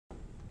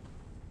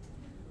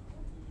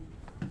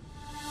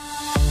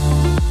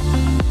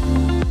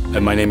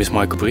My name is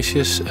Michael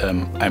Bricius.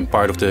 I'm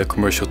part of the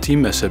commercial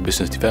team as a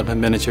business development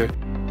manager.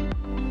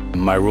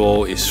 My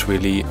role is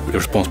really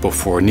responsible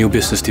for new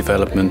business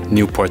development,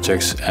 new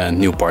projects and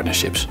new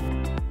partnerships.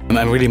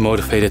 I'm really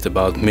motivated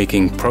about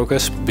making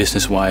progress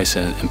business-wise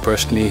and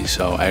personally,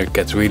 so I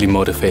get really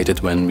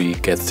motivated when we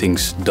get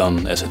things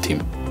done as a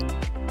team.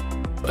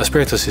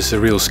 Asperitas is a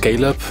real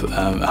scale-up,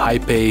 high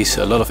pace,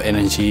 a lot of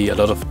energy, a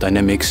lot of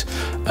dynamics,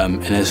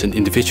 and as an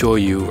individual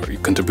your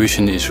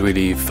contribution is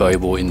really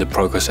valuable in the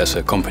progress as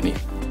a company.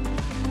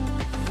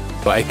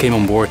 So I came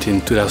on board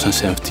in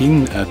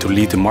 2017 to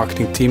lead the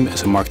marketing team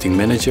as a marketing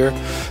manager.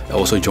 I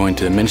also joined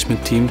the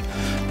management team.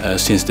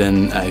 Since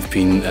then I've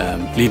been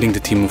leading the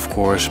team, of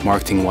course,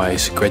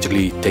 marketing-wise,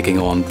 gradually taking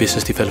on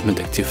business development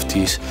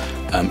activities.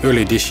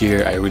 Earlier this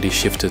year I really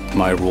shifted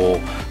my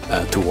role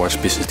towards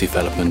business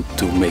development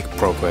to make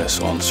progress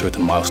on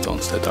certain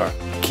milestones that are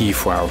key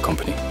for our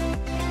company.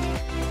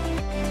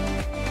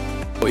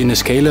 In a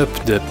scale-up,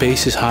 the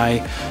pace is high,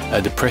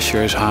 the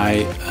pressure is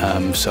high,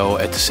 so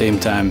at the same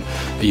time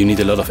you need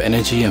a lot of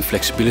energy and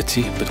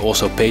flexibility, but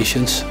also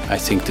patience. I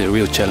think the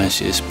real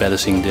challenge is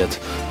balancing that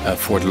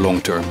for the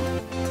long term.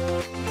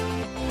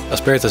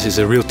 Asperitas is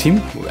a real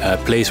team, a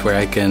place where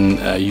I can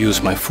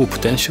use my full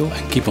potential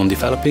and keep on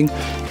developing,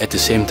 at the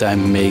same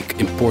time make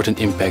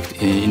important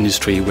impact in an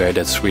industry where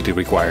that's really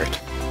required.